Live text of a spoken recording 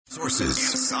Sources.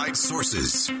 Inside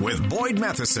Sources with Boyd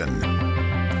Matheson.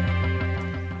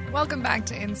 Welcome back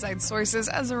to Inside Sources.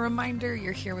 As a reminder,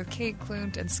 you're here with Kate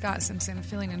Klunt and Scott Simpson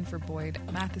filling in for Boyd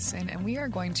Matheson, and we are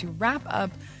going to wrap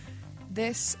up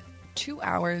this 2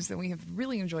 hours that we have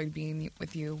really enjoyed being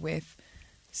with you with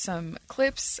some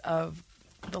clips of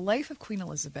the life of Queen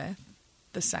Elizabeth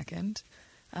II.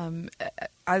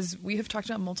 As we have talked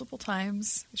about multiple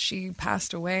times, she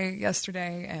passed away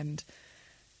yesterday, and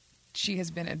she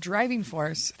has been a driving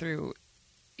force through,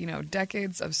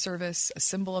 decades of service, a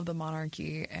symbol of the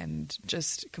monarchy, and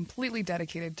just completely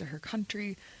dedicated to her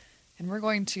country. And we're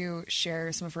going to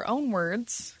share some of her own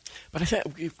words. But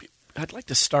I'd like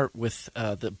to start with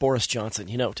the Boris Johnson.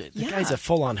 The guy's a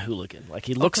full-on hooligan. Like,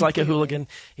 he looks like a hooligan.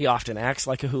 He often acts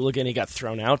like a hooligan. He got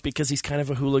thrown out because he's kind of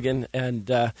a hooligan.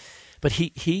 And but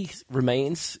he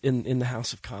remains in the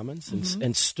House of Commons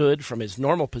and stood from his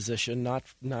normal position,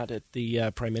 not at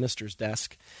the Prime Minister's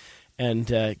desk, and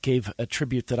gave a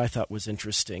tribute that I thought was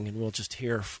interesting. And we'll just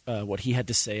hear what he had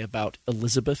to say about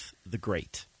Elizabeth the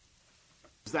Great.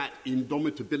 That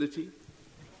indomitability,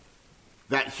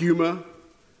 that humor,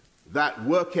 that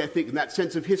work ethic, and that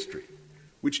sense of history,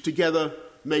 which together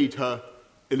made her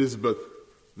Elizabeth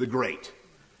the Great.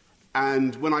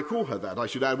 And when I call her that, I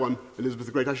should add one, Elizabeth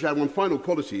the Great, I should add one final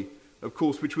quality, of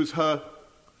course, which was her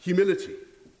humility.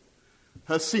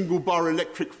 Her single-bar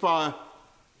electric fire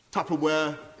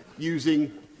Tupperware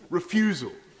using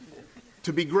refusal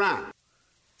to be grand.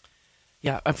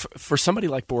 Yeah, for somebody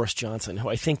like Boris Johnson, who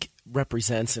I think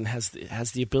represents and has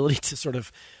the ability to sort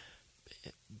of,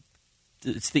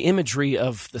 it's the imagery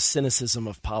of the cynicism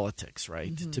of politics,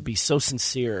 right? Mm-hmm. To be so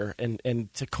sincere and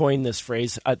to coin this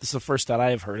phrase, this is the first that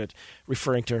I have heard it,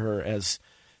 referring to her as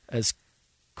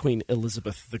Queen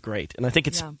Elizabeth the Great. And I think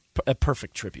it's a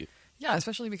perfect tribute. Yeah,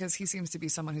 especially because he seems to be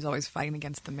someone who's always fighting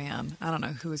against the man. I don't know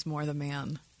who is more the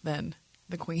man than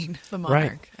the queen, the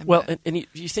monarch. Right. Well, and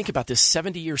you think about this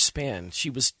 70-year span.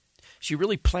 She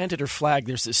really planted her flag.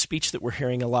 There's this speech that we're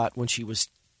hearing a lot when she was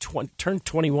turned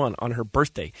 21 on her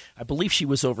birthday. I believe she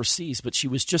was overseas, but she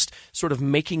was just sort of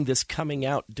making this coming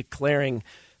out, declaring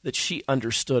that she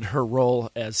understood her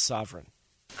role as sovereign.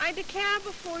 I declare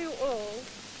before you all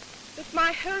that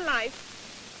my whole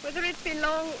life, whether it be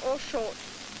long or short,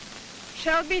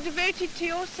 shall be devoted to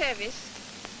your service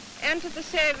and to the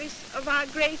service of our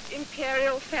great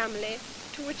imperial family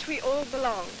to which we all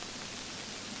belong.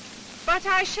 But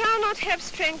I shall not have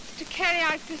strength to carry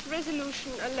out this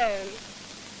resolution alone,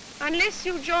 unless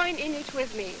you join in it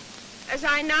with me, as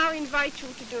I now invite you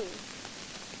to do.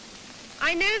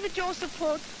 I know that your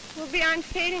support will be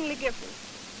unfailingly given.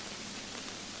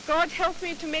 God help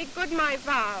me to make good my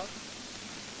vow,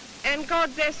 and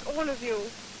God bless all of you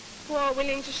who are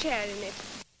willing to share in it.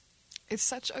 It's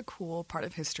such a cool part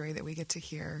of history that we get to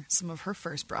hear some of her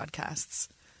first broadcasts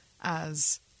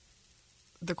as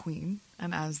the queen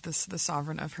and as the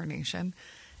sovereign of her nation.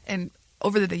 And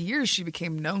over the years, she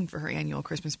became known for her annual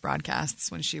Christmas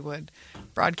broadcasts when she would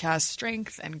broadcast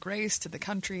strength and grace to the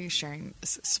country, sharing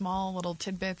small little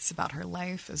tidbits about her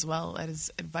life as well as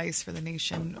advice for the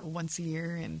nation once a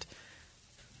year. And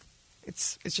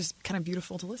it's just kind of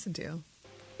beautiful to listen to.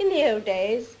 In the old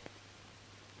days,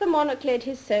 the monarch led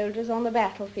his soldiers on the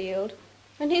battlefield,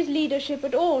 and his leadership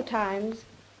at all times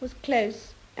was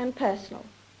close and personal.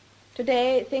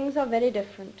 Today, things are very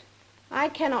different. I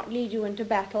cannot lead you into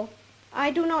battle. I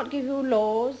do not give you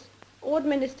laws or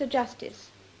administer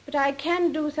justice, but I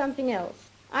can do something else.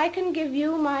 I can give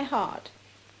you my heart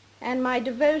and my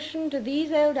devotion to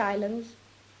these old islands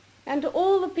and to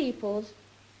all the peoples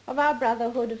of our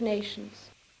brotherhood of nations.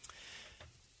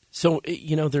 So,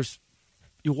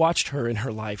 you watched her in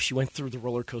her life. She went through the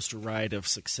roller coaster ride of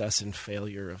success and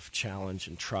failure, of challenge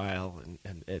and trial,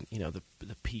 and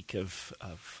the peak of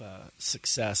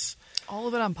success. All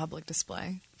of it on public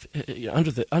display.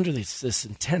 Under this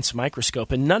intense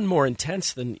microscope, and none more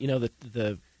intense than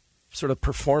the sort of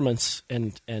performance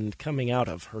and coming out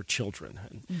of her children.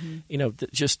 And,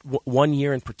 just one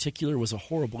year in particular was a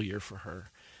horrible year for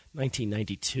her,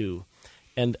 1992,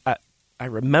 and I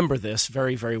remember this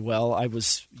very, very well. I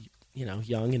was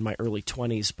young in my early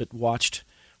 20s, but watched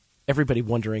everybody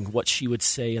wondering what she would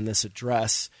say in this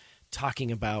address,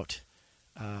 talking about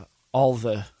all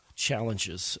the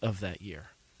challenges of that year.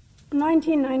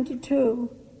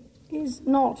 1992 is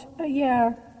not a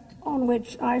year on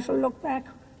which I shall look back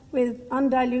with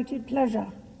undiluted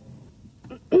pleasure.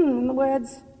 In the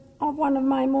words of one of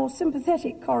my more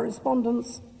sympathetic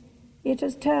correspondents, it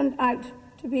has turned out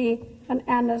to be an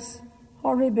annus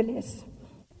horribilis.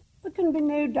 There can be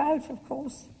no doubt, of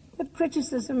course, that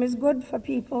criticism is good for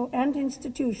people and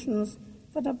institutions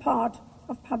that are part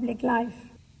of public life.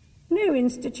 No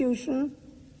institution,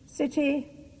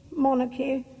 city,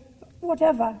 monarchy,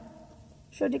 whatever,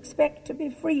 should expect to be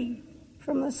free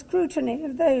from the scrutiny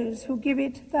of those who give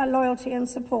it their loyalty and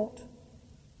support,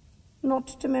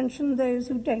 not to mention those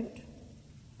who don't.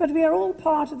 But we are all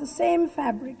part of the same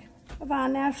fabric of our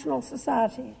national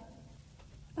society,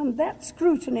 and that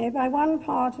scrutiny by one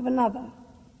part of another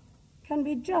can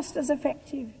be just as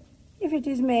effective if it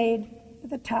is made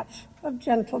with a touch of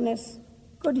gentleness,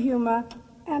 good humour,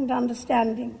 and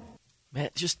understanding. Man,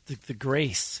 just the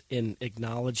grace in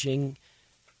acknowledging,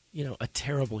 a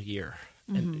terrible year.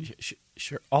 And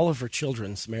sure, all of her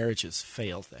children's marriages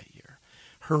failed that year.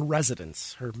 Her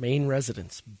main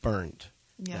residence, burned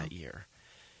that year.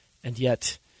 And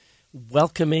yet,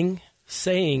 welcoming,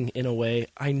 saying in a way,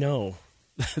 I know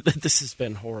that this has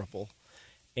been horrible,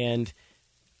 and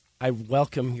I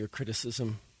welcome your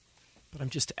criticism, but I'm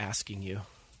just asking you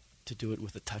to do it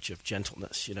with a touch of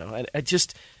gentleness, I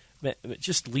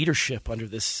just leadership under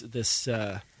this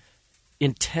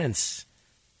intense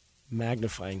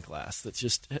magnifying glass that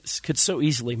just could so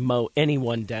easily mow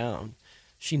anyone down.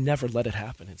 She never let it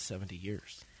happen in 70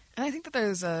 years. And I think that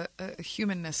there's a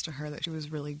humanness to her that she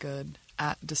was really good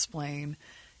at displaying.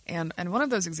 And one of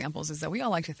those examples is that we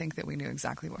all like to think that we knew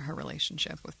exactly what her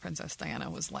relationship with Princess Diana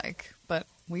was like, but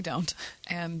we don't.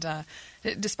 And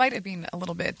despite it being a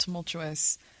little bit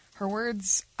tumultuous, her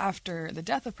words after the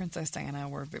death of Princess Diana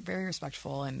were very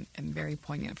respectful and very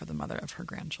poignant for the mother of her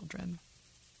grandchildren.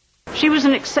 She was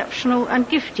an exceptional and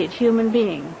gifted human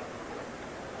being.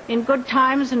 In good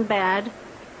times and bad,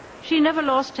 she never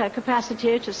lost her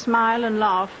capacity to smile and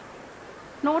laugh,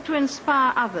 nor to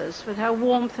inspire others with her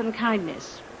warmth and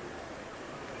kindness.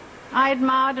 I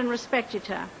admired and respected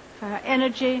her for her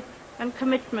energy and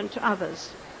commitment to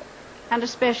others, and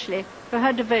especially for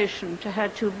her devotion to her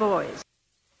two boys.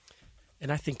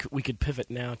 And I think we could pivot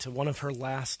now to one of her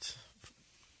last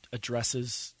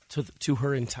addresses to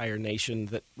her entire nation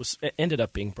that ended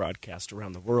up being broadcast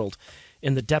around the world.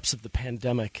 In the depths of the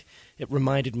pandemic, it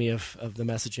reminded me of the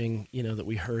messaging that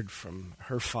we heard from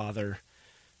her father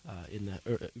in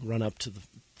the run up to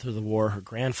the war, her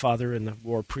grandfather in the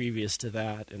war previous to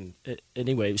that, and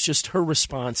anyway, it was just her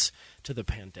response to the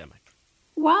pandemic.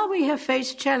 While we have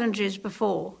faced challenges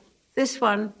before, this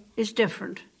one is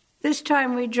different. This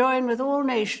time we join with all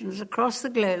nations across the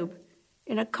globe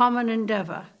in a common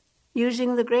endeavor,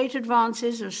 using the great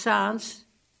advances of science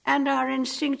and our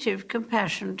instinctive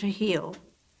compassion to heal.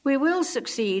 We will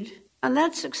succeed, and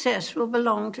that success will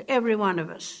belong to every one of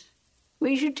us.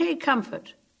 We should take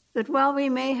comfort that while we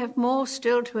may have more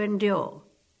still to endure,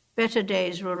 better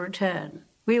days will return.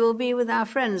 We will be with our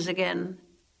friends again.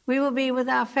 We will be with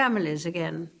our families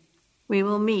again. We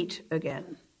will meet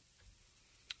again.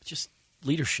 Just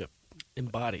leadership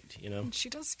embodied, She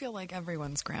does feel like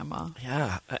everyone's grandma.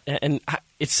 Yeah, and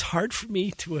it's hard for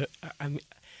me to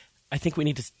I think we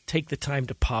need to take the time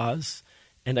to pause,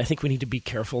 and I think we need to be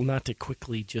careful not to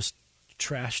quickly just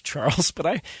trash Charles,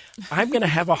 but I'm going to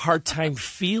have a hard time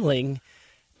feeling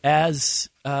as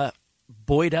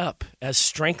buoyed up, as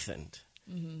strengthened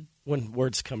when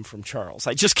words come from Charles.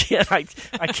 I just can't. I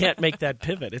can't make that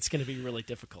pivot. It's going to be really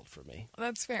difficult for me.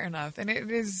 That's fair enough, and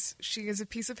she is a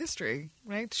piece of history,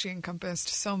 right? She encompassed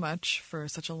so much for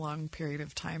such a long period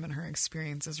of time, and her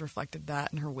experiences reflected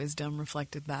that, and her wisdom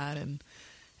reflected that,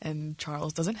 and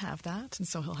Charles doesn't have that, and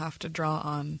so he'll have to draw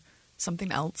on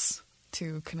something else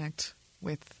to connect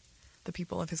with the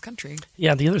people of his country.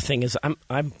 Yeah, the other thing is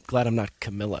I'm glad I'm not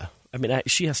Camilla. I mean,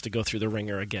 she has to go through the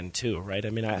ringer again too, right? I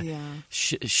mean,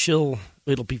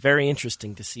 it'll be very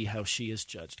interesting to see how she is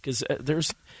judged, because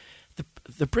there's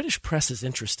the British press is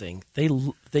interesting. They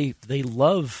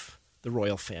love the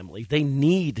royal family. They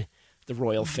need the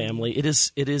royal family. It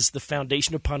is the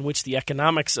foundation upon which the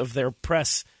economics of their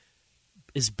press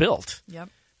is built. Yep.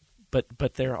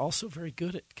 But they're also very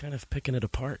good at kind of picking it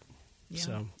apart. Yeah.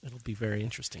 So it'll be very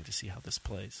interesting to see how this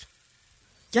plays.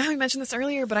 Yeah, I mentioned this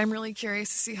earlier, but I'm really curious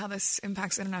to see how this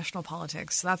impacts international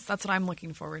politics. That's what I'm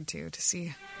looking forward to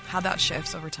see how that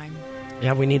shifts over time.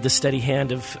 Yeah, we need the steady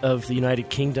hand of the United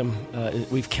Kingdom.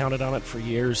 We've counted on it for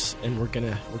years, and we're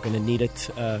gonna need it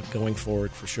going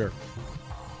forward for sure.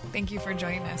 Thank you for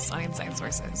joining us on Inside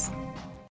Sources.